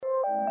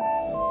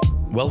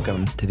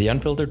Welcome to the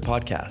Unfiltered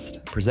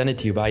Podcast, presented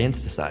to you by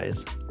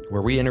Instasize,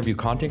 where we interview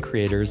content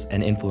creators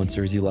and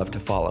influencers you love to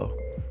follow.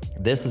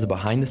 This is a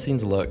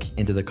behind-the-scenes look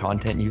into the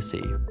content you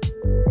see.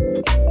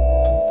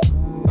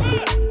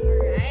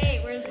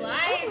 Alright, we're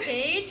live,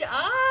 Paige.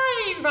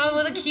 You brought a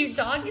little cute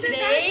dog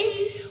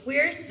today. We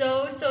are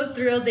so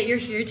thrilled that you're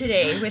here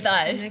today with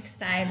us. I'm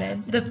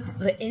excited.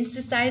 The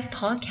Instasize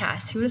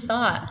podcast. Who would have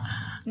thought?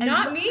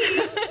 Not me.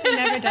 I've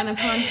never done a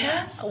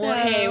podcast. So. Well,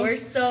 hey, we're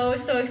so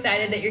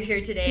excited that you're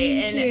here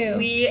today. Thank and you.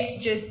 We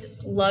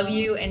just love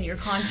you and your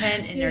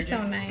content, and You're are so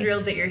just nice.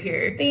 thrilled that you're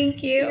here.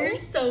 Thank you. You're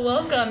so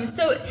welcome.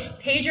 So,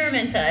 Paige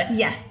Armenta.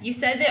 Yes. You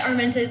said that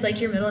Armenta is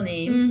like your middle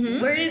name.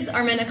 Mm-hmm. Where does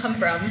Armenta come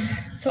from?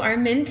 So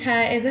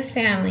Armenta is a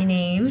family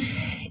name.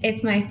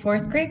 It's my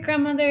fourth great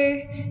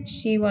grandmother.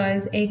 She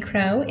was a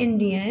Crow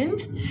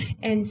Indian.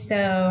 And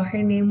so her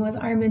name was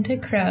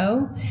Armenta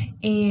Crow.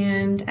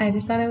 And I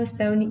just thought it was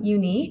so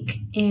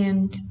unique.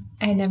 And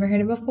I had never heard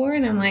it before.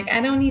 And I'm like,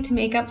 I don't need to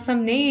make up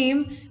some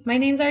name. My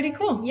name's already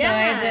cool.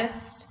 Yeah. So I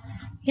just,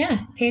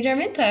 Paige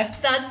Armenta.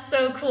 That's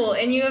so cool.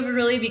 And you have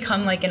really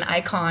become like an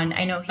icon,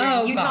 I know, here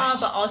in Utah, gosh.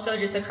 but also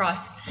just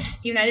across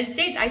the United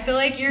States. I feel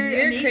like you're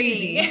amazing.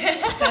 Crazy.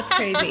 That's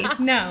crazy.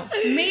 No,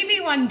 maybe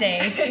one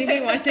day.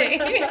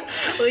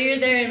 Well, you're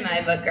there in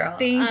my book, girl.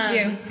 Thank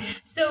you.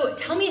 So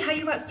tell me how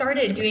you got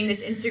started doing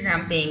this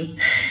Instagram thing.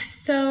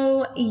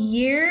 So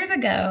years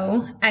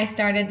ago, I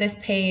started this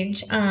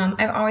page.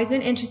 I've always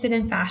been interested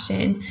in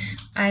fashion.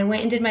 I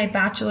went and did my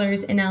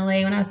bachelor's in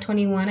LA when I was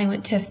 21. I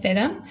went to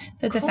FIDM,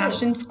 so it's a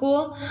fashion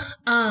school.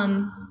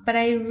 But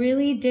I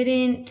really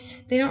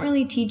they don't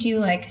really teach you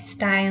like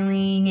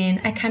styling,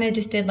 and I kind of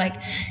just did like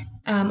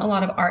a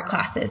lot of art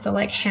classes, so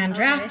like hand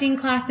drafting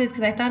classes,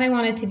 because I thought I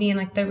wanted to be in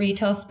like the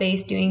retail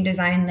space doing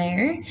design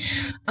there.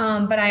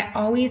 But I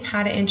always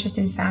had an interest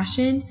in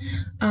fashion.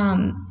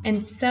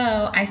 And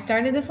so I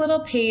started this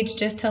little page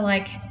just to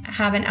like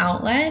have an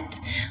outlet.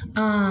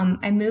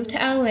 I moved to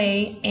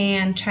LA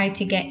and tried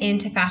to get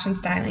into fashion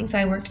styling. So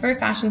I worked for a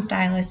fashion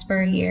stylist for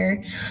a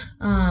year.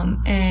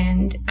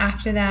 And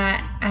after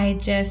that, I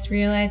just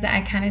realized that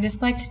I kind of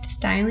just liked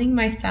styling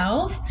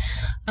myself.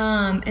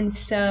 And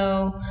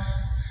so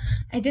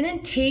I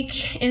didn't take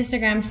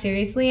Instagram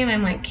seriously, and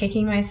I'm like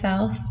kicking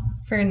myself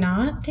for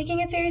not taking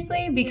it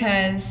seriously,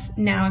 because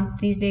now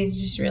these days it's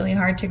just really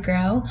hard to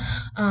grow,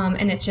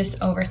 and it's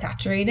just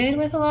oversaturated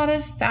with a lot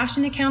of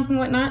fashion accounts and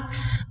whatnot.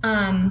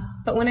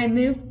 But when I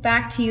moved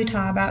back to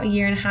Utah about a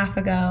year and a half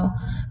ago,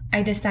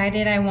 I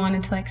decided I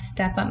wanted to like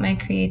step up my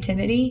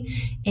creativity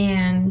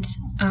and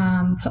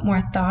put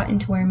more thought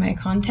into where my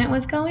content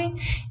was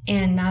going,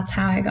 and that's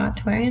how I got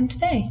to where I am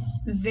today.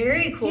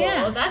 Very cool.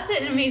 Yeah. That's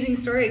an amazing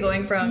story,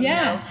 going from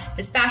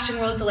this fashion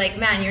world to like,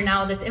 man, you're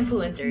now this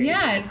influencer.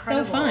 Yeah, it's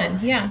so fun.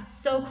 Yeah.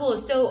 So cool.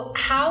 So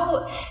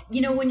how,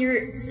 when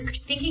you're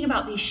thinking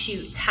about these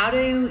shoots, how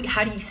do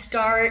you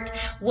start?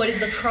 What is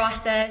the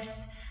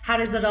process? How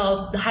does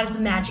the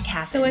magic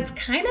happen? So it's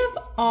kind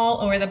of all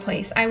over the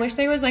place. I wish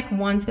there was like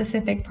one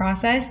specific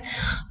process.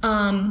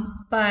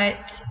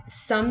 But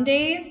some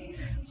days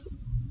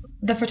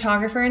the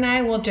photographer and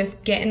I will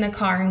just get in the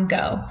car and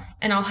go.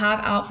 And I'll have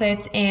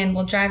outfits and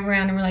we'll drive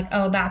around and we're like,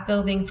 oh, that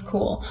building's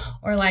cool.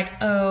 Or like,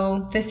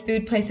 oh, this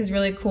food place is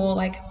really cool.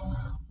 Like,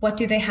 what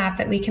do they have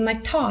that we can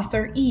like toss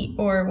or eat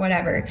or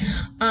whatever?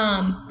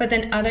 But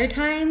then other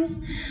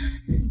times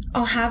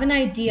I'll have an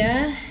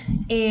idea,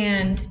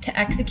 and to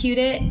execute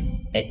it,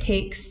 it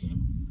takes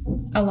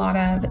a lot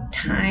of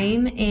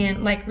time.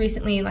 And like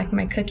recently, like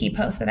my cookie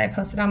post that I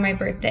posted on my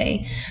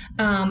birthday,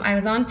 I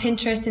was on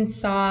Pinterest and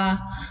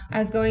I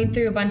was going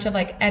through a bunch of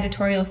like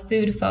editorial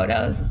food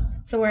photos.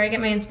 So where I get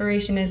my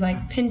inspiration is like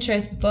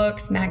Pinterest,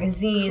 books,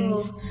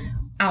 magazines,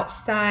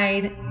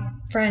 outside,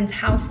 friends'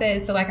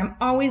 houses. So like I'm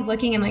always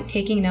looking and like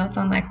taking notes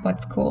on like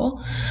what's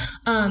cool.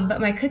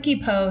 But my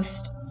cookie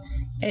post,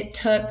 it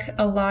took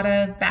a lot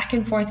of back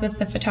and forth with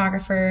the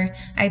photographer.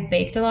 I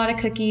baked a lot of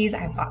cookies.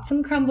 I bought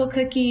some crumble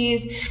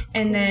cookies,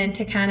 and then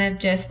to kind of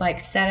just like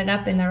set it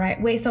up in the right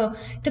way. So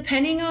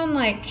depending on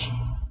like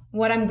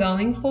what I'm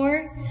going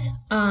for,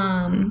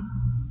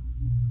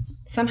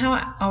 somehow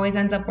it always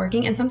ends up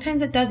working, and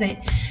sometimes it doesn't.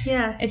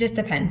 Yeah. It just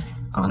depends,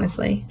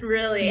 honestly.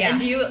 Really? Yeah.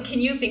 And can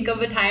you think of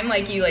a time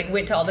like you like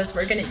went to all this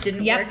work and it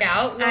didn't work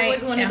out? What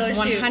was one of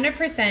those shoots?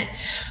 100%.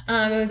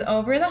 It was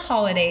over the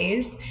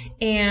holidays,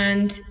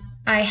 and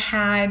I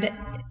had,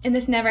 and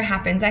this never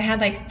happens, I had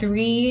like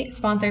 3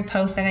 sponsored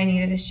posts that I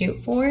needed to shoot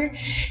for,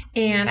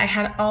 and I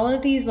had all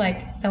of these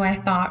like, so I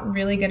thought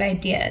really good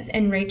ideas,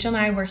 and Rachel and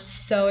I were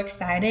so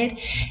excited,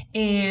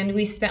 and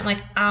we spent like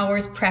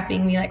hours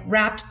prepping. We like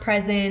wrapped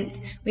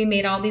presents, we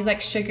made all these like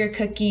sugar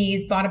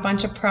cookies, bought a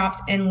bunch of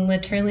props, and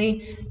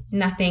literally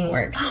nothing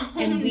worked.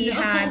 And we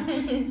had,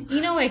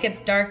 it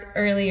gets dark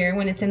earlier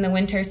when it's in the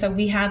winter, so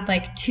we had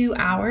like 2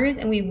 hours,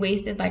 and we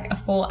wasted like a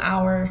full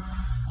hour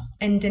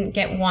and didn't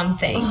get one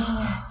thing.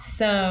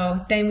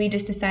 So then we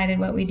just decided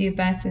what we do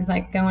best is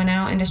like going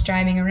out and just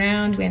driving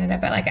around. We ended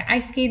up at like an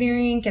ice skating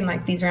rink and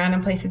like these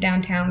random places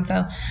downtown.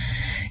 So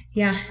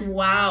Yeah.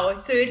 Wow.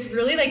 So it's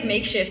really like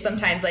makeshift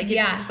sometimes. Like,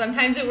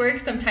 sometimes it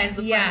works, sometimes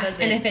the plan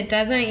doesn't. And if it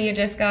doesn't, you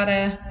just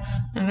gotta,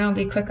 I don't know,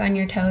 be quick on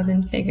your toes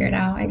and figure it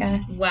out, I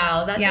guess.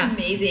 Wow, that's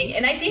amazing.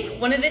 And I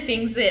think one of the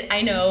things that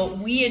I know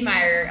we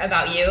admire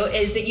about you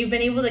is that you've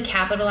been able to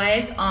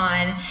capitalize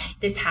on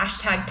this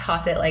hashtag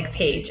Toss It Like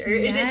page. Or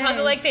is it Toss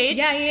It Like page?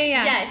 Yeah.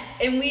 Yes.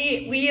 And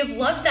we have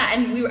loved that.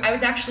 And I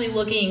was actually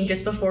looking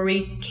just before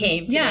we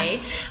came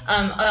today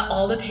at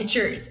all the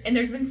pictures. And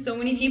there's been so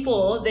many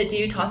people that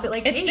do Toss It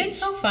Like page. It's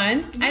been so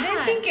fun. Yeah. I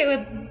didn't think it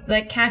would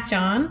like catch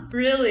on.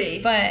 Really?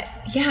 But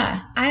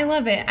yeah, I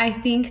love it. I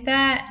think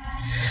that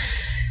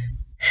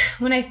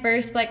when I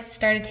first like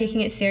started taking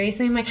it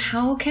seriously, I'm like,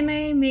 how can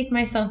I make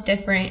myself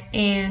different?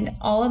 And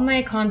all of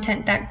my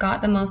content that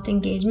got the most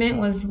engagement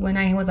was when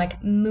I was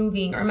like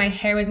moving, or my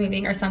hair was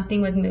moving, or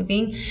something was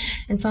moving.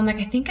 And so I'm like,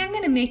 I think I'm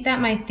going to make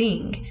that my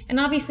thing. And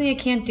obviously I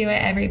can't do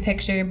it every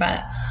picture,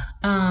 but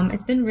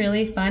it's been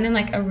really fun and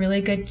like a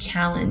really good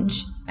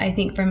challenge, I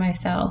think, for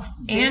myself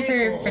and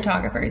for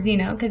photographers, you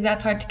know, because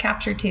that's hard to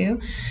capture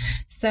too.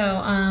 So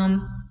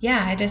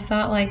I just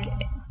thought like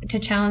to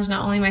challenge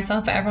not only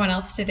myself but everyone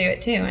else to do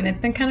it too, and it's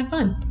been kind of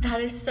fun. That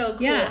is so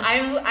cool. Yeah.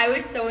 I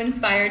was so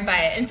inspired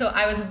by it, and so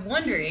I was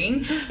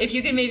wondering if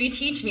you could maybe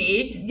teach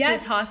me to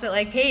Toss It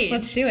Like page.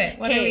 Let's do it.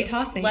 What are we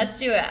tossing? Let's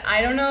do it.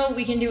 I don't know.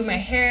 We can do my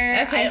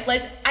hair. Okay.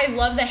 I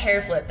love the hair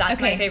flip. That's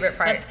my favorite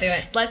part. Let's do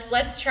it.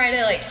 Let's try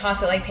to like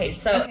Toss It Like page.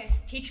 So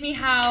teach me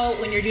how,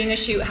 when you're doing a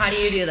shoot, how do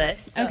you do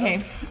this? So.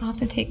 Okay, I'll have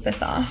to take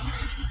this off.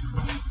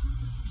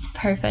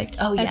 Perfect.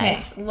 Oh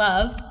yes. Okay.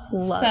 Love.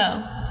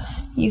 So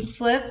you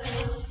flip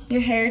your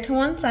hair to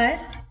one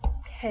side.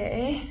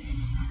 Okay.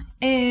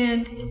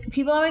 And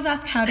people always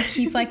ask how to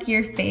keep like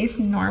your face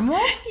normal.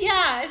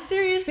 Yeah,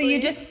 seriously. So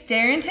you just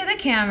stare into the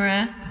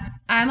camera.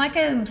 I'm like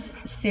a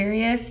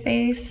serious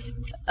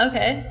face.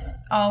 Okay.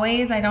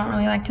 Always. I don't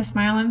really like to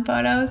smile in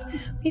photos.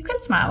 You can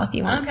smile if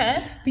you want.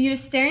 Okay. But you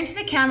just stare into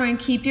the camera and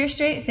keep your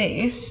straight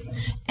face.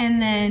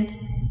 And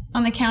then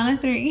on the count of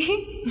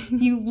 3,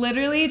 you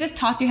literally just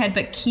toss your head,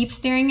 but keep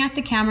staring at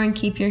the camera and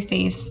keep your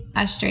face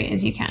as straight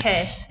as you can.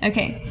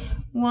 Okay.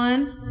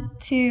 1,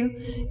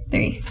 2,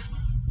 3.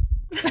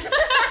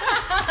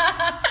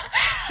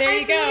 There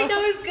you go. I feel like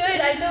that was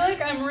good. I feel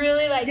like I'm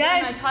really like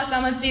getting my toss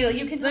down. Let's see. Like,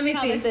 you can tell me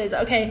how this is.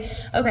 Okay.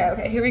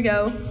 Here we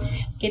go.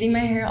 Getting my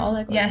hair all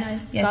like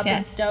yes. Got the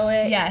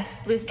stoic.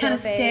 Yes. Blue kind of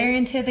stare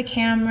into the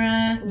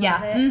camera.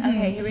 Mm-hmm.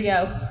 Okay, here we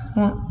go.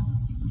 Well,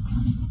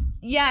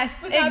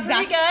 yes, was that exactly.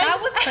 Pretty good?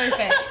 That was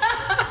perfect.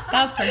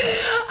 That was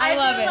perfect. I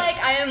love it. I feel like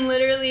I am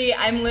literally,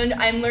 I'm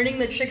learning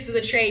the tricks of the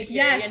trade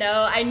here. Yes. You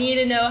know, I need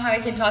to know how I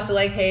can Toss It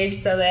Like page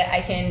so that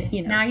I can,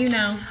 you know. Now you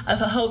know.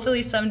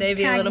 Hopefully someday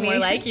be a little more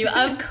like you.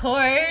 Of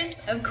course.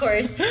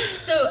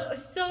 So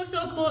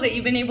cool that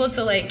you've been able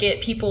to like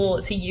get people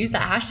to use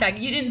that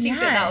hashtag. You didn't think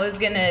that was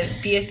gonna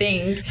be a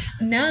thing.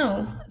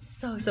 No.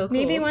 So cool.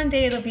 Maybe one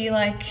day it'll be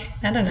like,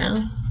 I don't know,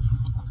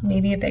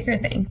 maybe a bigger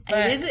thing.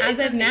 But as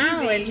of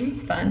now,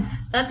 it's fun.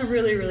 That's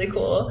really, really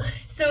cool.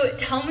 So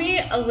tell me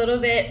a little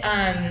bit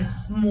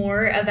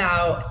more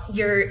about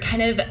your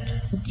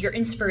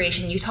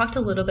inspiration. You talked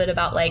a little bit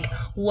about like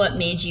what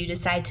made you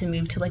decide to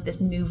move to like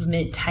this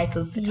movement type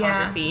of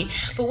photography.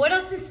 But what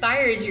else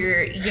inspires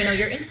your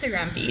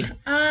Instagram feed?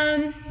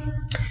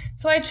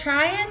 So I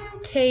try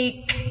and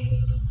take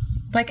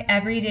like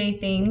everyday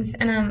things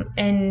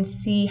and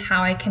see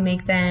how I can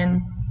make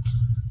them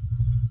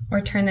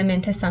or turn them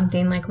into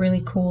something like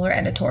really cool or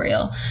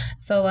editorial.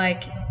 So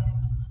like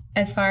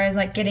as far as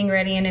like getting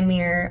ready in a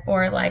mirror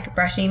or like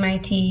brushing my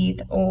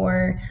teeth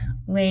or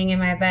laying in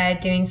my bed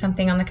doing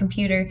something on the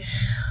computer,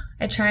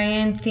 I try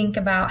and think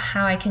about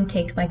how I can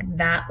take like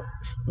that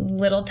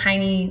little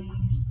tiny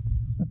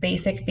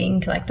basic thing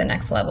to like the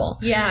next level.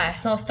 Yeah.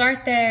 So I'll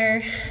start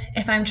there.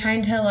 If I'm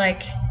trying to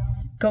like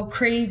go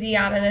crazy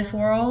out of this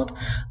world,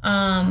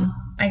 I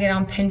get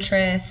on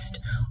Pinterest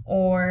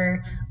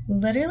or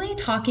literally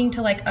talking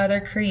to like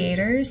other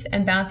creators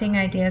and bouncing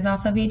ideas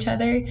off of each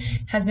other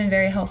has been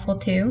very helpful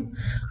too.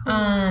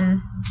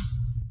 But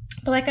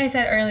like I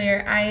said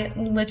earlier, I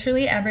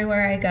literally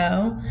everywhere I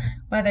go,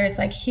 whether it's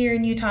like here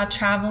in Utah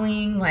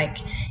traveling, like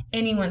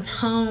anyone's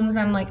homes,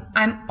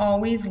 I'm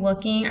always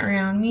looking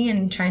around me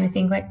and trying to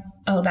think like,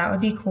 oh, that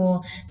would be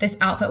cool. This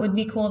outfit would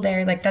be cool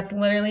there. Like that's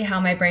literally how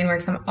my brain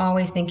works. I'm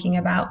always thinking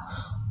about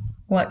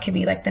what could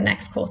be like the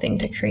next cool thing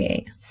to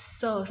create.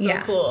 So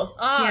cool.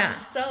 Oh, yeah.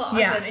 So awesome.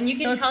 Yeah. And you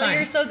can tell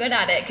you're so good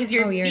at it because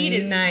your feed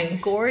is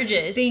nice.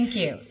 Gorgeous. Thank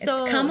you.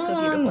 So, it's come a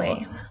long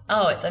way.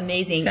 Oh, it's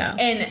amazing.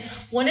 And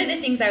one of the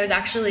things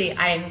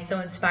I'm so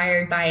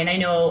inspired by, and I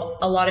know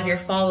a lot of your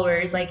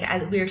followers, like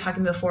as we were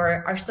talking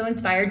before, are so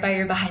inspired by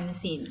your behind the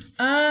scenes.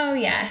 Oh,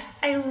 yes.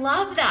 I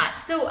love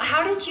that. So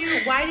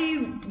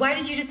why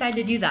did you decide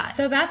to do that?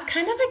 So that's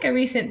kind of like a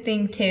recent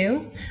thing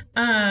too.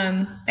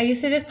 I used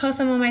to just post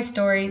them on my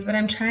stories, but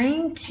I'm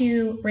trying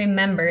to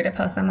remember to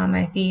post them on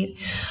my feed.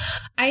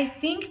 I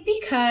think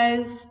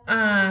because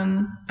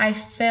I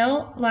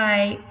felt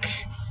like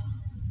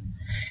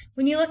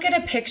when you look at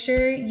a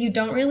picture, you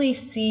don't really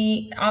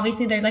see,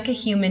 obviously there's like a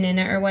human in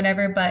it or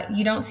whatever, but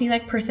you don't see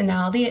like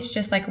personality. It's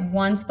just like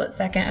one split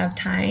second of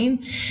time.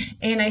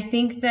 And I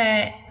think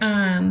that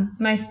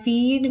my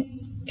feed,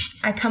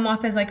 I come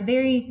off as like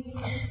very,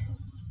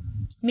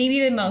 maybe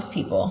to most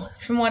people,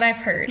 from what I've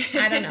heard.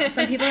 I don't know.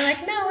 Some people are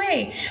like, no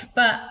way.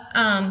 But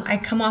I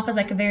come off as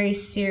like a very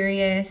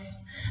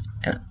serious,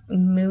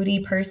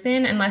 moody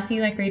person unless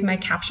you like read my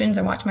captions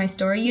or watch my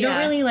story. You don't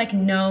really like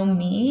know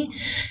me.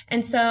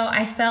 And so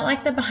I felt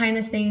like the behind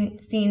the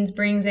scenes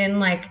brings in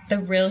like the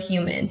real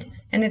human.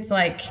 And it's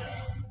like,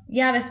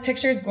 yeah, this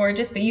picture is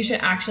gorgeous, but you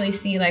should actually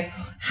see like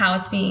how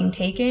it's being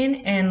taken.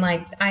 And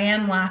like, I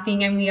am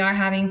laughing and we are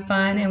having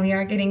fun and we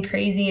are getting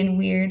crazy and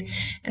weird.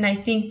 And I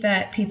think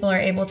that people are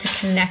able to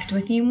connect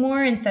with you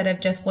more instead of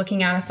just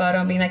looking at a photo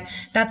and being like,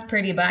 that's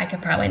pretty, but I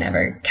could probably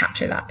never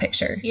capture that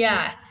picture.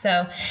 Yeah.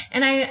 So,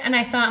 and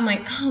I thought, I'm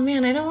like, oh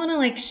man, I don't want to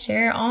like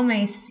share all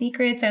my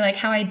secrets. I like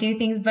how I do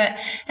things. But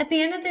at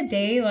the end of the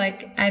day,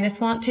 like, I just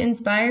want to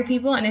inspire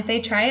people. And if they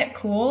try it,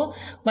 cool.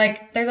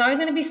 Like, there's always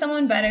going to be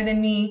someone better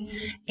than me.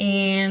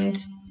 And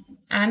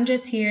I'm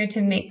just here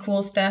to make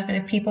cool stuff. And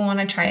if people want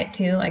to try it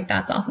too, like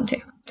that's awesome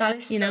too. That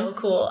is so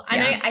cool.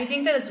 And I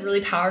think that it's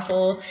really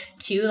powerful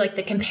too. Like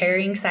the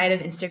comparing side of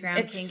Instagram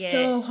can get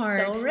so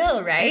hard. So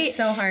real, right? It's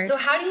so hard. So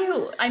how do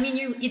you, I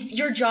mean,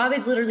 your job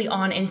is literally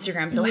on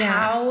Instagram. So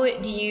how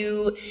do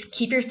you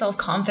keep your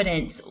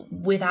self-confidence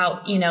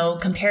without,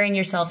 comparing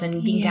yourself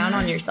and being down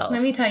on yourself?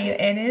 Let me tell you,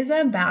 it is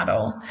a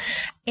battle.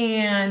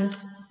 And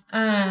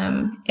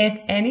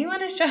if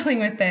anyone is struggling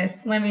with this,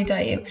 let me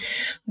tell you,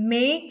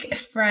 make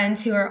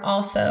friends who are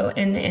also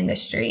in the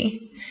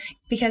industry,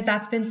 because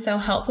that's been so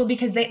helpful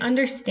because they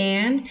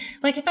understand.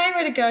 Like if I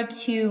were to go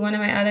to one of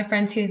my other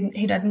friends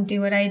who doesn't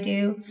do what I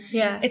do,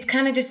 it's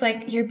kind of just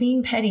like, you're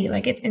being petty.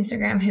 Like it's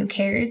Instagram, who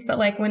cares? But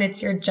like when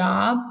it's your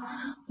job,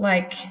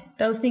 like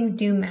those things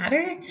do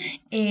matter.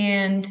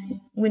 And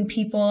when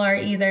people are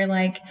either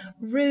like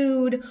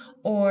rude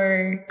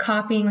or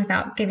copying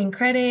without giving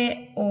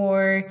credit,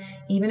 or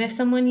even if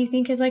someone you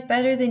think is like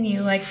better than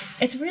you, like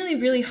it's really,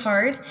 really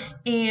hard.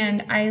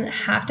 And I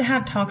have to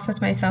have talks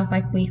with myself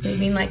like weekly,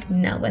 being like,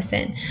 no,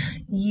 listen,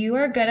 you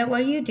are good at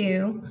what you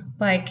do.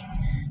 Like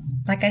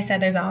I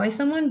said, there's always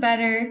someone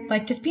better.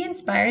 Like just be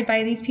inspired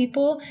by these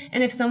people.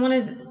 And if someone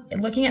is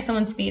looking at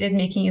someone's feed is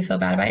making you feel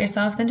bad about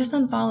yourself, then just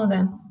unfollow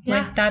them.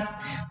 Yeah. Like that's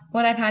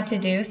what I've had to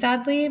do,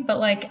 sadly. But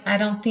like, I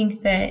don't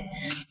think that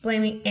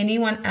blaming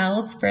anyone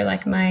else for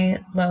like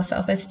my low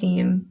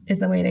self-esteem is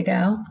the way to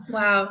go.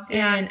 Wow.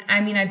 Yeah. And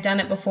I mean, I've done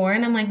it before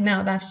and I'm like,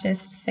 no, that's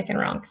just sick and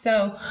wrong.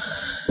 So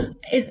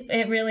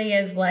it really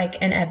is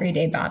like an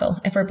everyday battle,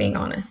 if we're being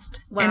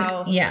honest.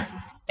 Wow. And, yeah.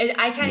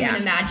 I can't even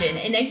imagine.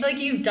 And I feel like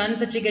you've done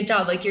such a good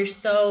job. Like you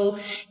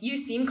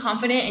seem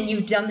confident and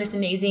you've done this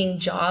amazing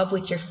job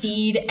with your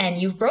feed and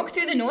you've broke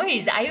through the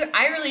noise.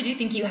 I really do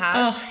think you have.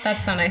 Oh,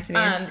 that's so nice of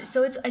you.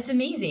 So it's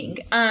amazing.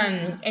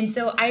 And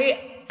so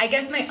I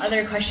guess my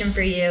other question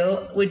for you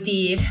would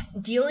be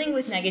dealing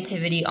with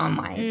negativity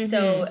online. Mm-hmm.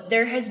 So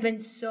there has been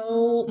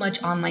so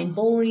much online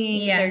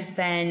bullying. Yes. There's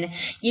been,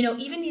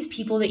 even these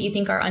people that you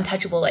think are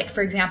untouchable. Like,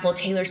 for example,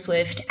 Taylor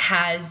Swift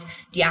has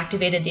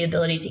deactivated the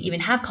ability to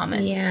even have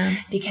comments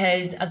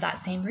because of that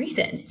same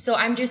reason. So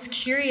I'm just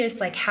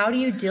curious, like, how do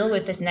you deal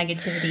with this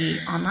negativity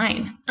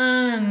online?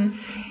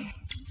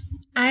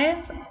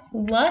 I've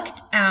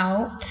lucked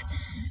out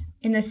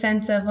in the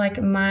sense of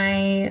like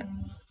my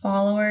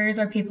followers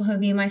or people who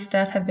view my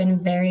stuff have been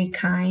very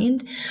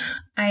kind.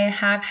 I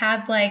have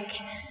had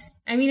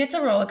it's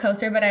a roller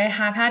coaster, but I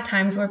have had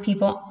times where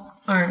people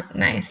aren't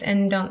nice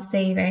and don't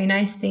say very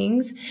nice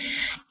things.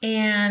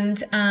 And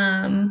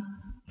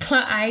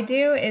what I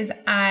do is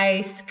I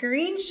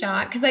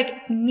screenshot, because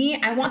like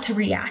me, I want to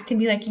react and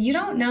be like, you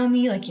don't know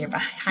me, like you're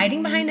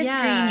hiding behind a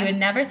screen, you would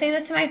never say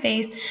this to my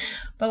face.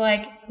 But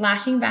like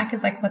lashing back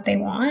is like what they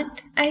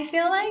want, I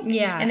feel like.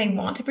 Yeah. And they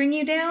want to bring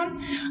you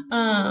down.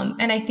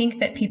 And I think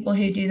that people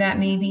who do that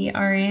maybe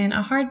are in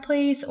a hard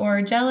place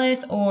or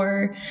jealous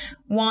or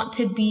want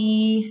to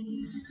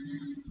be,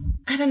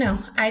 I don't know.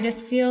 I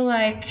just feel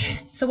like,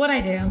 so what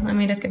I do, let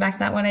me just get back to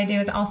that. What I do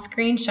is I'll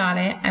screenshot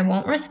it. I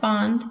won't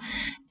respond.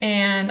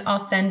 And I'll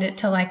send it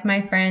to like my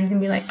friends and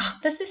be like, oh,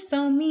 this is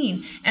so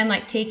mean. And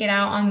like take it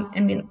out on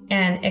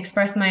and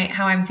express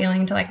how I'm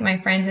feeling to like my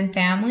friends and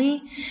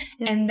family.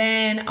 Yeah. And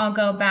then I'll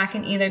go back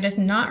and either just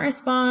not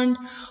respond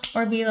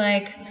or be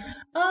like,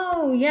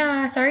 oh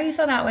yeah, sorry you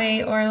feel that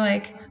way. Or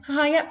like,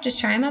 haha, yep, just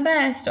trying my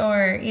best.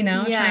 Or,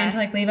 trying to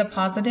like leave a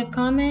positive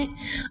comment.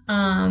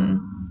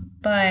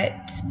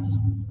 But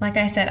like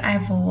I said,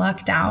 I've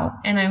lucked out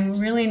and I'm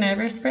really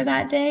nervous for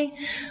that day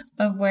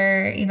of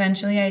where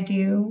eventually I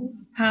do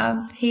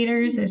have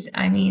haters.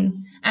 I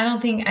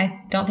don't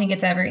think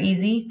it's ever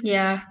easy.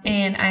 Yeah.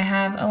 And I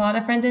have a lot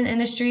of friends in the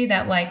industry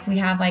that like, we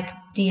have like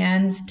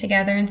DMs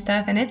together and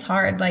stuff. And it's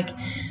hard. Like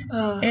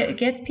it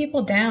gets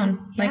people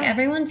down. Yeah. Like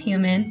everyone's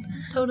human.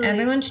 Totally.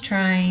 Everyone's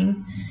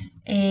trying.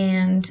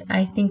 And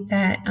I think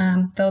that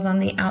those on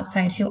the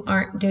outside who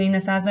aren't doing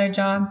this as their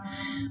job,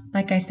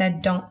 like I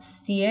said, don't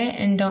see it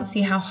and don't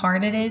see how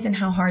hard it is and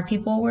how hard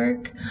people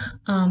work.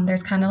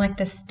 There's kind of like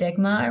the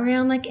stigma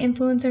around like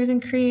influencers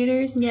and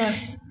creators,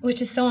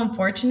 which is so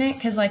unfortunate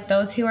because like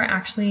those who are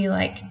actually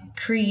like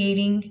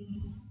creating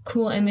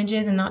cool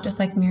images and not just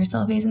like mirror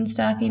selfies and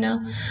stuff, you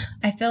know,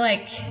 I feel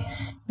like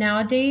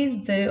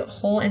nowadays the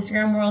whole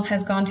Instagram world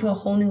has gone to a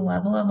whole new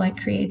level of like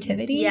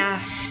creativity.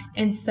 Yeah.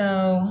 And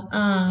so,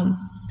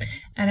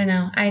 I don't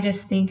know. I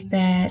just think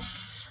that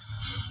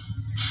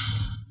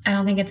I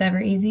don't think it's ever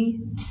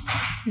easy.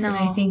 No. And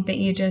I think that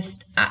you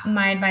just,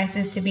 my advice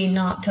is to be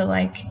not to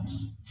like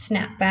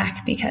snap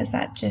back because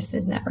that just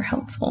is never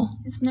helpful.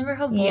 It's never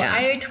helpful. Yeah.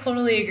 I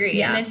totally agree.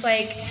 Yeah. And it's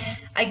like,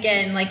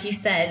 again, like you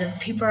said,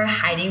 people are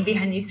hiding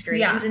behind these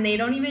screens and they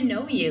don't even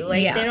know you.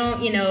 Like they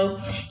don't, you know,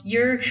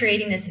 you're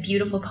creating this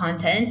beautiful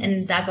content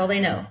and that's all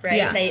they know, right?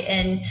 Yeah.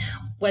 And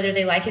whether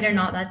they like it or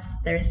not,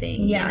 that's their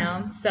thing, you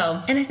know?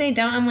 So. And if they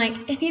don't, I'm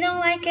like, if you don't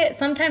like it,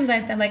 sometimes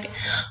I've said like,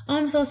 oh,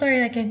 I'm so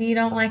sorry. Like if you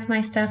don't like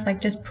my stuff,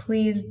 like just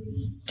please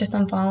just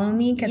unfollow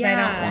me because I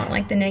don't want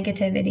like the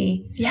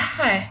negativity.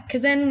 Yeah.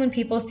 Because then when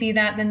people see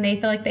that, then they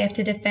feel like they have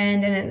to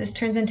defend and it just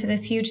turns into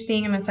this huge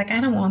thing. And it's like, I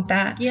don't want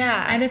that.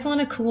 Yeah. I just want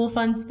a cool,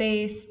 fun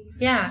space.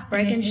 Yeah. Where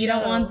if you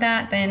don't want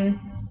that, then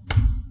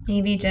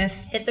maybe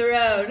just hit the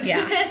road.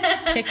 Yeah.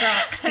 Kick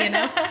rocks, you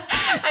know?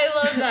 I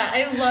love that.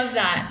 I love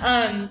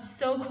that.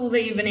 So cool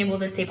that you've been able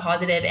to stay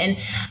positive. And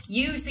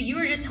so you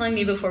were just telling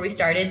me before we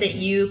started that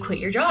you quit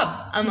your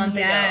job a month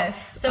ago.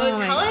 So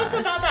tell us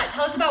about that.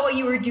 Tell us about what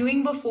you were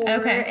doing before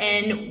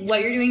and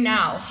what you're doing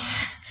now.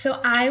 So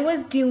I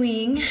was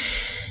doing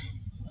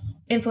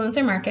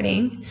influencer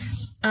marketing.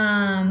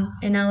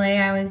 In LA,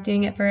 I was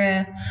doing it for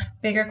a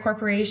bigger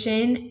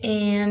corporation,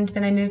 and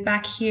then I moved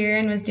back here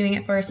and was doing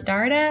it for a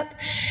startup.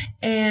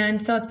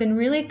 And so it's been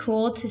really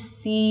cool to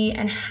see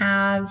and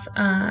have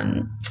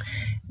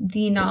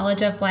the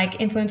knowledge of like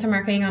influencer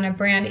marketing on a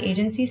brand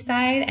agency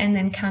side and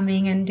then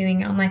coming and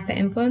doing it on like the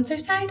influencer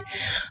side.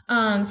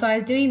 So I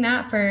was doing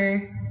that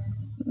for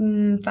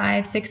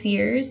 5-6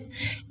 years.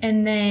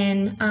 And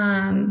then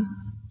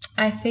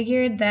I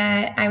figured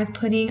that I was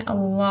putting a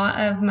lot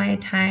of my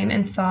time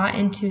and thought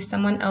into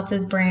someone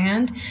else's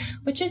brand,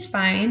 which is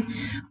fine.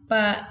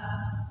 But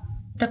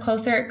the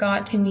closer it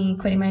got to me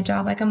quitting my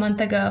job like a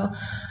month ago,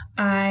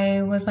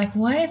 I was like,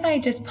 what if I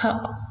just put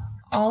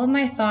all of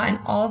my thought and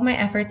all of my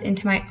efforts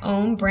into my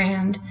own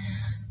brand?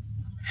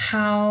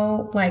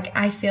 How like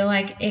I feel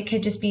like it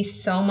could just be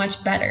so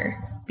much better.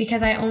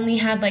 Because I only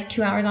had like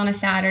 2 hours on a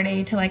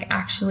Saturday to like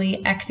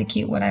actually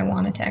execute what I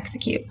wanted to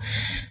execute.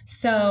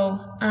 So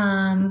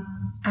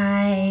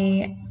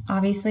I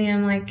obviously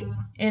am like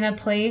in a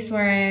place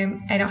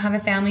where I don't have a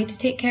family to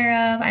take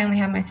care of. I only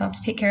have myself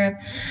to take care of.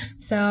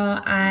 So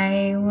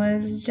I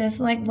was just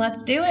like,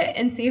 let's do it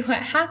and see what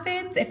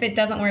happens. If it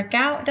doesn't work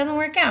out, it doesn't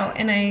work out.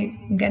 And I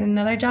get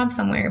another job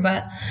somewhere.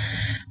 But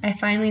I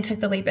finally took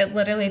the leap. It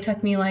literally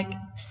took me like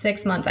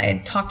 6 months. I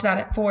had talked about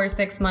it for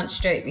 6 months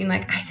straight, being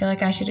like, I feel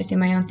like I should just do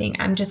my own thing.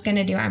 I'm just going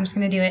to do it. I'm just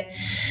going to do it.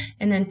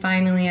 And then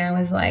finally I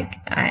was like,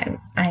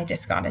 I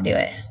just got to do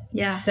it.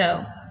 Yeah.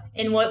 So.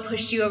 And what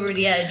pushed you over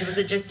the edge? Was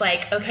it just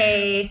like,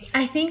 okay?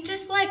 I think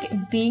just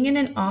like being in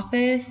an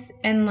office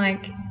and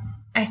like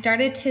I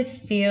started to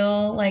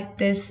feel like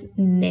this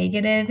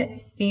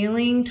negative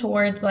feeling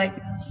towards like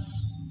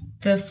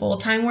the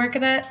full-time work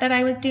that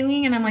I was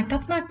doing. And I'm like,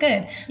 that's not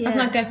good. Yeah. That's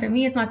not good for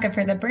me. It's not good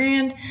for the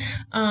brand.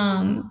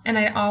 And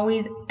I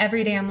always,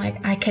 every day I'm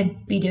like, I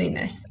could be doing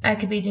this. I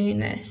could be doing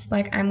this.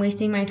 Like I'm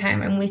wasting my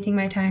time.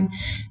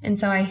 And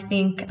so I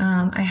think,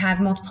 I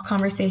had multiple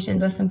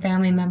conversations with some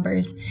family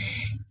members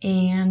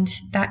and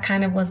that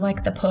kind of was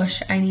like the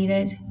push I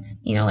needed,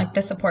 you know, like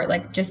the support,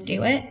 like just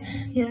do it.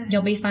 Yeah.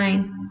 You'll be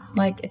fine.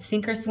 Like it's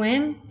sink or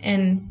swim.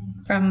 And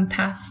from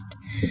past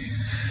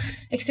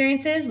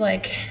experiences,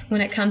 like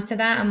when it comes to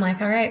that, I'm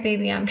like, all right,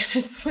 baby, I'm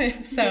gonna swim.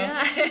 So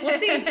we'll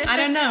see. I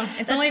don't know.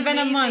 It's only been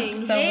a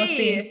month, so we'll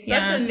see. Yeah.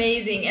 That's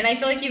amazing. And I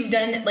feel like you've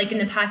done, like in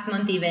the past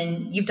month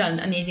even, you've done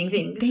amazing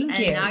things. Thank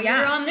you. And now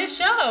you're on this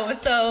show.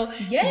 So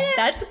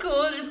that's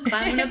cool. Just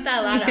climbing up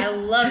that ladder. I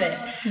love it.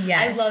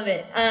 Yes. I love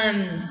it.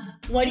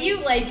 What do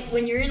you like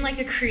when you're in like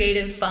a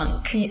creative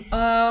funk?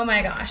 Oh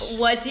my gosh.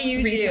 What do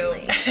you do?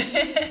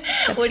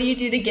 What do you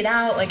do to get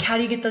out? Like how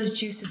do you get those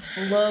juices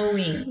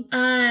flowing?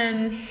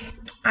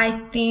 I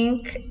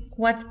think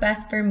what's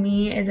best for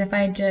me is if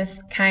I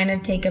just kind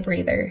of take a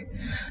breather.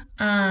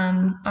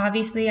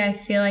 Obviously I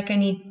feel like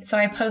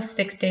I post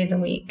 6 days a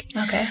week.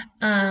 Okay.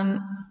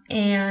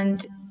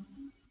 And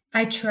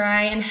I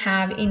try and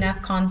have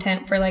enough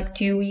content for like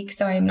 2 weeks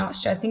so I'm not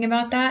stressing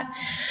about that.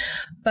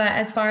 But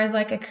as far as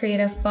like a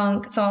creative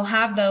funk, so I'll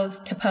have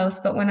those to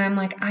post, but when I'm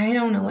like, I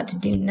don't know what to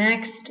do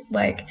next,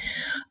 like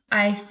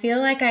I feel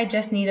like I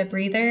just need a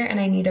breather and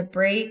I need a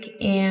break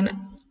and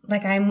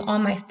like I'm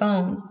on my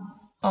phone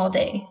all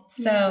day.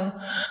 So,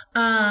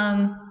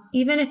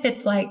 even if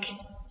it's like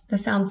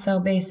this sounds so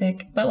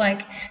basic, but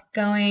like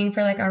going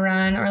for like a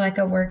run or like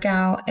a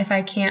workout. If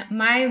I can't,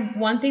 my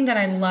one thing that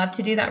I love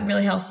to do that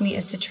really helps me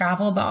is to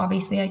travel, but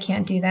obviously I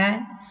can't do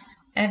that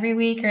every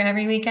week or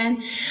every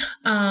weekend.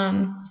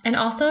 And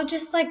also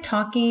just like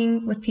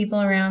talking with people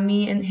around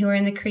me and who are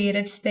in the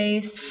creative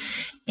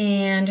space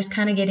and just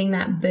kind of getting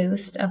that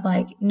boost of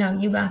like, no,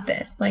 you got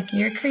this. Like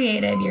you're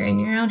creative, you're in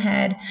your own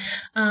head.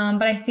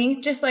 But I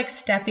think just like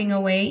stepping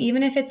away,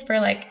 even if it's for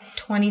like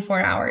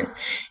 24 hours.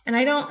 And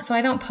I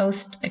don't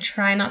post. I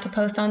try not to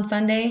post on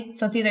Sunday.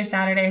 So it's either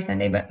Saturday or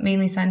Sunday, but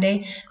mainly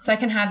Sunday. So I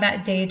can have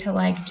that day to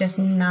like just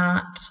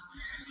not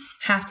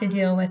have to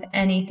deal with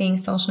anything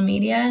social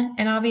media.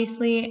 And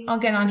obviously I'll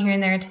get on here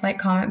and there to like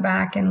comment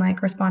back and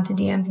like respond to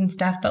DMs and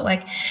stuff. But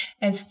like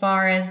as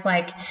far as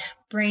like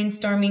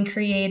brainstorming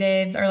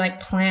creatives or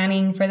like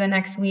planning for the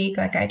next week,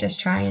 like I just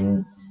try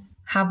and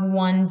have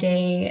one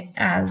day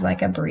as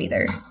like a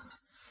breather.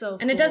 So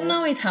And it doesn't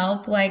always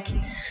help. Like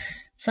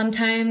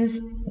sometimes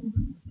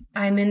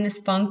I'm in this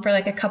funk for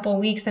like a couple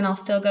weeks and I'll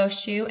still go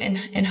shoot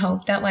and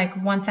hope that like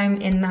once I'm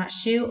in that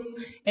shoot,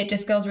 it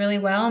just goes really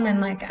well. And then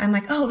like, I'm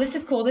like, oh, this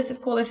is cool. This is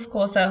cool. This is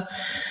cool. So,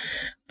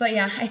 but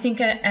yeah, I think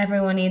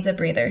everyone needs a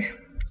breather.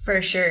 For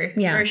sure.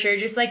 Yeah. For sure.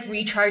 Just like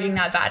recharging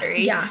that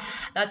battery. Yeah.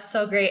 That's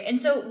so great. And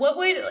so what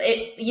would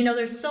it,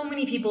 there's so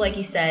many people, like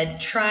you said,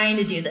 trying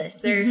to do this.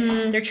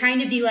 They're trying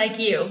to be like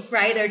you,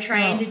 right? They're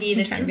trying to be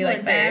this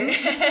influencer.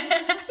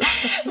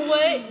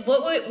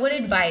 What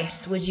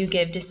advice would you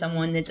give to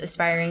someone that's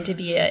aspiring to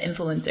be an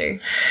influencer?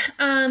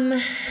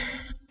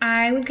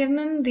 I would give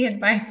them the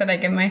advice that I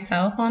give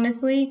myself,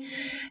 honestly.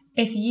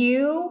 If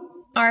you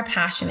are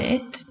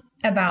passionate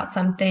about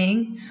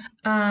something,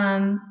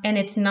 and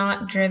it's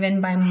not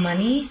driven by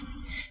money.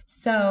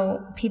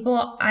 So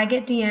I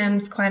get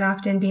DMs quite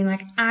often being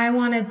like, I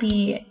want to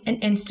be an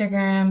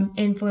Instagram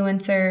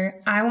influencer.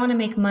 I want to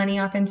make money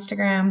off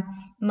Instagram.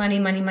 Money,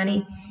 money,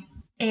 money.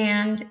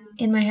 And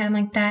in my head, I'm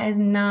like, that is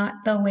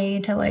not the way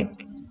to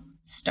like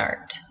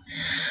start.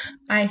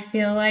 I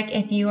feel like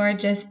if you are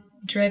just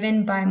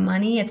driven by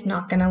money, it's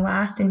not going to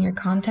last and your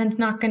content's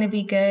not going to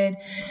be good.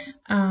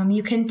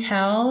 You can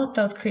tell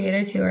those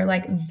creators who are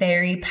like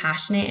very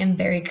passionate and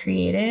very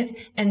creative,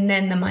 and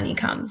then the money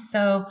comes.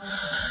 So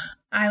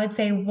I would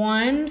say,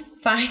 one,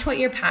 find what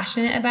you're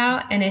passionate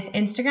about. And if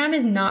Instagram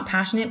is not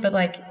passionate, but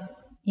like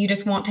you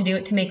just want to do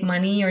it to make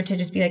money or to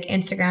just be like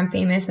Instagram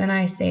famous, then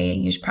I say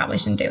you probably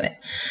shouldn't do it.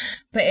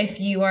 But if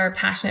you are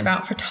passionate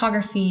about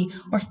photography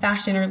or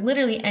fashion or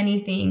literally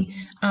anything,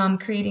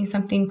 creating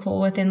something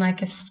cool within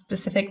like a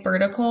specific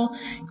vertical,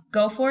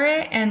 go for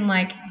it and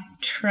like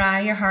try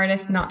your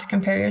hardest not to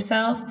compare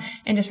yourself,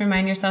 and just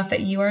remind yourself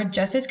that you are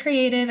just as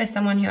creative as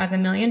someone who has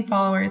 1 million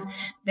followers.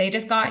 They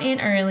just got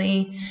in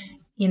early,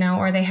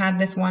 or they had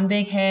this one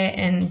big hit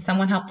and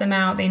someone helped them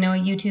out. They know a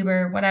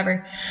YouTuber,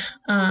 whatever.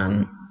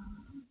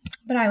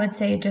 But I would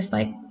say just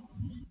like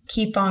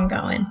keep on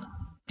going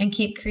and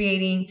keep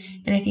creating.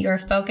 And if you are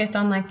focused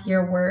on like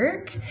your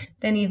work,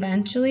 then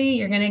eventually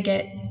you're going to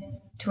get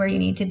to where you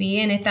need to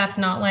be. And if that's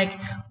not like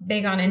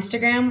big on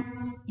Instagram,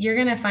 you're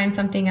going to find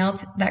something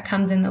else that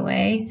comes in the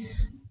way,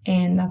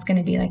 and that's going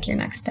to be like your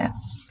next step.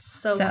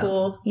 So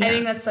cool. Yeah. I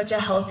think that's such a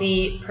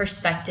healthy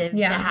perspective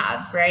to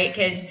have, right?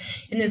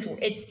 Because in this,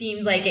 it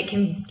seems like it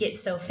can get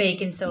so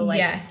fake and so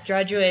like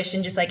drudgery,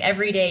 and just like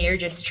every day you're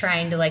just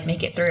trying to like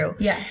make it through.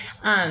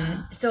 Yes.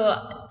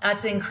 So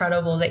that's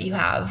incredible that you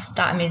have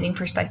that amazing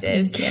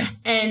perspective. Thank you.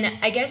 And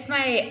I guess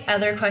my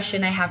other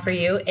question I have for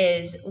you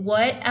is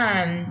what,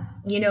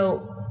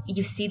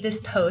 you see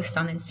this post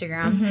on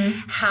Instagram.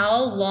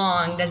 How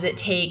long does it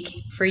take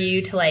for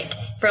you to like,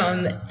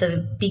 from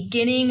the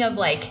beginning of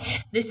like,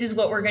 this is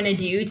what we're going to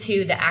do,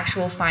 to the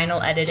actual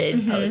final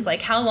edited post?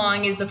 Like, how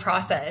long is the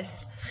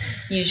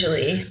process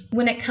usually?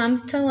 When it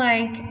comes to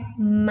like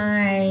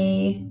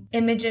my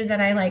images that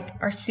I like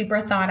are super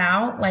thought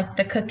out, like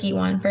the cookie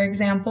one, for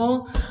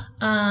example,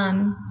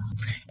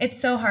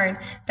 it's so hard.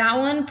 That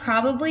one,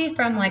 probably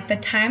from like the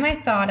time I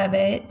thought of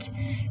it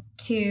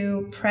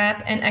to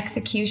prep and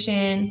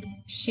execution,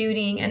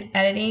 shooting and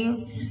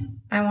editing,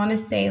 I want to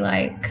say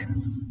like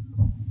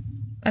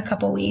a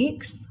couple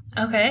weeks.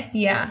 Okay.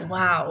 Yeah.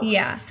 Wow.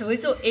 Yeah. So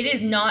it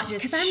is not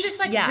just, because I'm just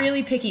like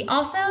really picky.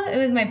 Also, it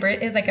was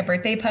like a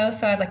birthday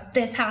post, so I was like,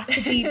 this has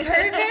to be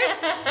perfect.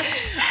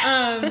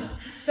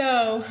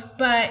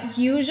 But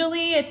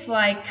usually it's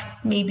like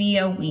maybe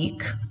a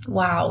week.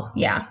 Wow.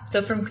 Yeah.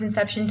 So from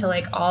conception to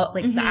like all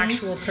like the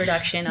actual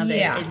production of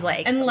it is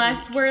like,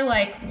 unless we're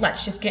like,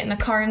 let's just get in the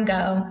car and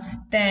go,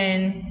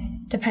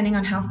 then depending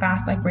on how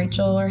fast like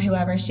Rachel or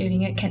whoever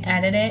shooting it can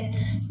edit it,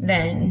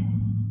 then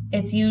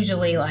it's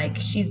usually like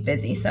she's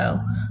busy. So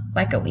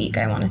like a week,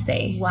 I want to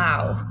say.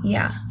 Wow.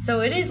 Yeah.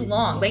 So it is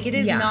long. Like it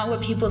is not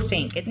what people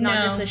think. It's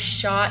not just a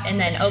shot and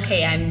then,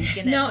 okay, I'm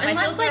going to put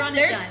my filter on,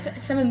 there's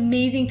some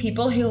amazing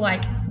people who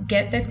like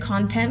get this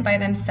content by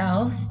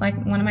themselves. Like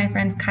one of my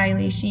friends,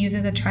 Kylie, she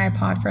uses a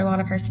tripod for a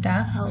lot of her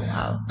stuff. Oh,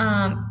 wow.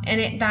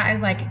 And that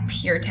is like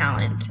pure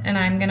talent, and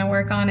I'm going to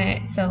work on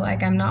it. So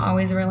like, I'm not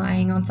always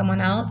relying on someone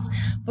else.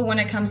 But when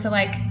it comes to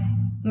like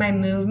my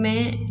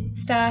movement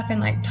stuff and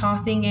like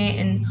tossing it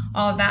and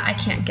all of that, I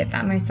can't get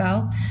that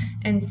myself.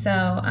 And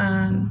so,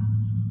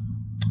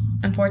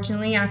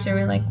 unfortunately, I have to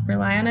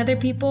rely on other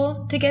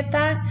people to get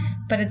that.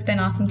 But it's been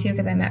awesome too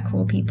because I met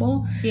cool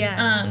people.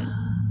 Yeah.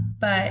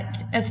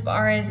 But as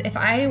far as if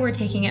I were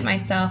taking it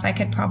myself, I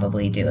could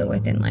probably do it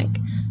within like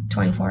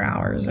 24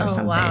 hours or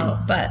something.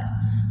 Wow. But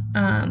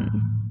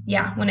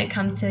yeah, when it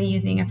comes to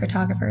using a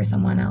photographer or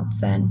someone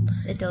else, then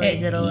it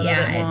delays it a little bit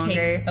longer. It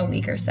takes a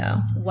week or so.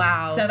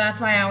 Wow. So that's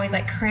why I always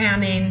like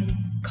cram in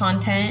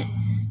content,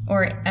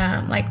 or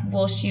like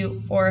we'll shoot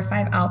 4 or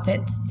 5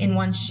 outfits in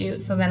one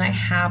shoot, so then I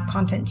have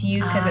content to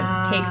use because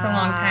it takes a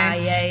long time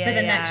for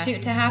the next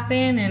shoot to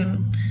happen.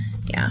 And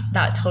yeah,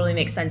 that totally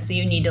makes sense. So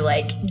you need to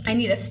I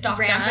need to stock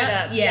ramp it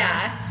up.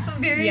 Yeah.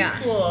 Very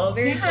cool.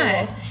 Very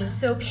cool.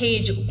 So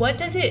Paige, what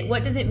does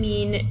it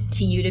mean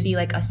to you to be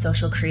like a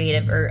social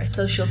creative or a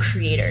social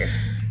creator?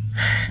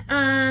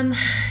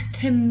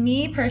 To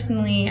me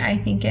personally, I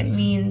think it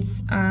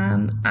means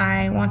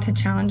I want to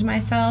challenge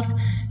myself,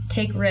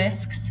 take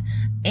risks,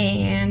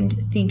 and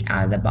think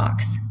out of the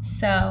box.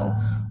 So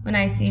when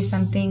I see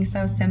something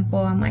so simple,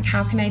 I'm like,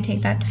 how can I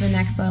take that to the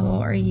next level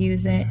or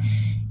use it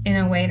in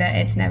a way that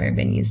it's never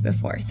been used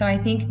before? So I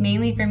think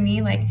mainly for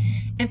me, like,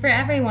 and for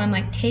everyone,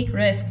 like, take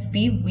risks,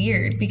 be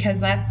weird, because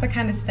that's the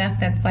kind of stuff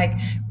that's like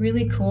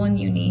really cool and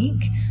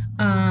unique.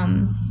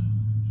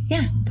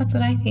 Yeah, that's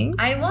what I think.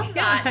 I love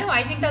that. No,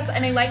 I think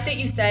and I like that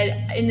you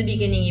said in the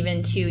beginning,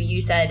 even too,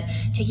 you said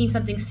taking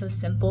something so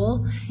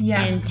simple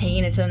and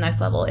taking it to the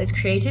next level is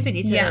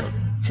creativity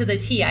to the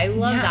T. I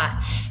love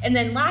that. And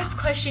then last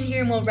question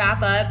here, and we'll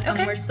wrap up.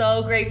 Okay. We're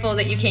so grateful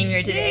that you came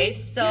here today. Yay.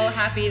 So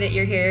happy that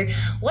you're here.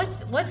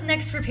 What's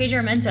next for Paige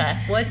Armenta?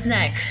 What's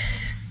next?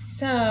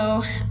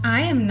 So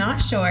I am not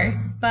sure,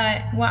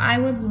 but what I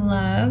would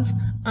love,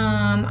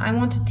 I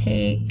want to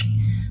take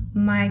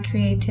my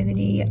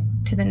creativity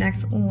to the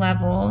next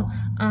level,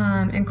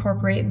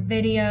 incorporate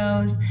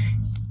videos.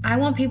 I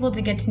want people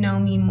to get to know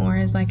me more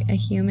as like a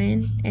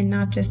human and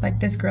not just like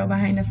this girl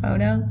behind a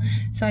photo.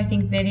 So I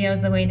think video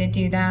is the way to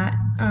do that.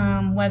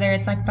 Whether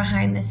it's like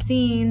behind the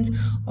scenes,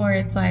 or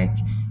it's like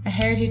a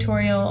hair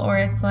tutorial, or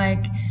it's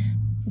like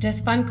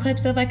just fun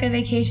clips of like a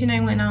vacation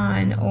I went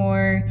on,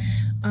 or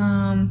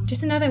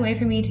just another way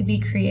for me to be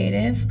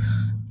creative.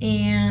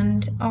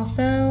 And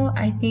also,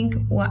 I think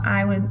what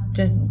I would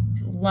just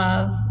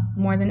love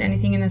more than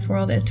anything in this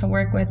world is to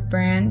work with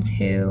brands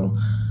who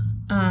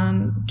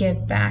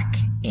give back.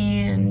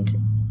 And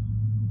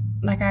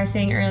like I was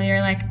saying earlier,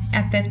 like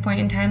at this point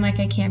in time, like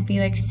I can't be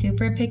like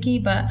super picky,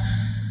 but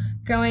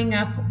growing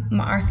up,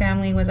 our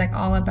family was like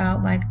all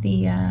about like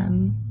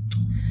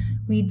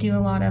we do a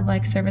lot of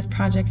like service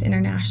projects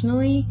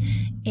internationally,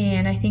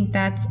 and I think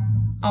that's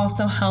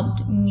also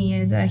helped me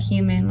as a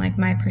human, like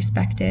my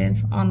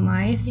perspective on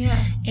life. Yeah.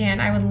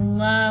 And I would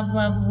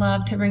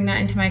love to bring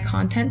that into my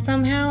content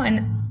somehow.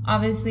 And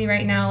obviously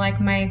right now, like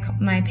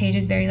my page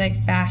is very like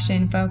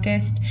fashion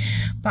focused,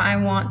 but I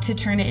want to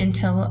turn it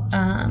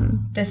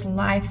into this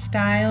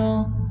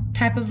lifestyle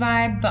type of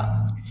vibe, but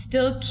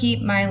still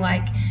keep my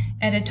like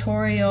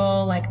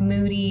editorial, like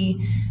moody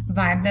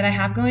vibe that I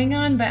have going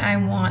on. But I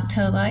want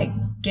to like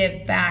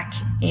give back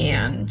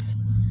and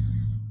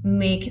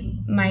make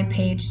my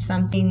page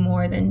something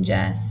more than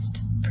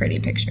just pretty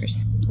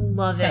pictures.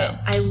 Love it.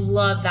 I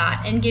love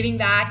that. And giving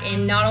back,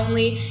 and not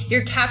only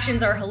your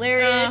captions are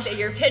hilarious, and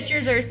your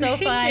pictures are so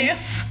fun.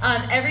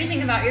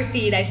 Everything about your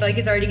feed, I feel like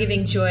is already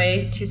giving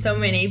joy to so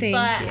many. Thank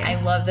you.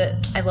 I love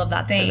that. I love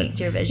that. That's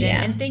your vision.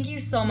 Yeah. And thank you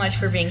so much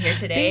for being here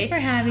today. Thanks for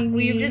having me.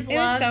 We've just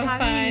loved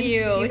having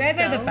you. You guys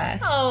are the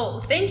best.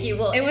 Oh, thank you.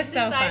 Well, it was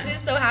so fun. is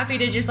so happy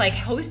to just like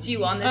host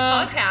you on this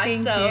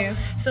podcast. Thank you.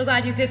 So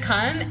glad you could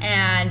come.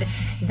 And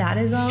that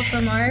is all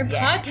from our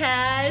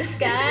podcast,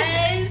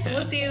 guys.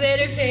 We'll see you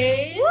later,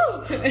 Paige.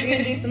 Woo! We're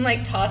gonna do some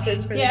like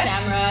tosses for the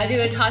camera. Do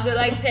a toss it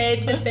like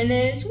Paige to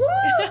finish. Woo!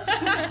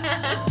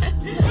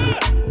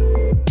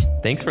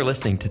 Thanks for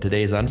listening to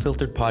today's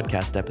Unfiltered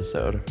podcast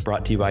episode,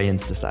 brought to you by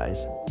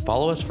Instasize.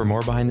 Follow us for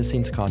more behind the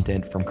scenes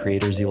content from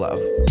creators you love.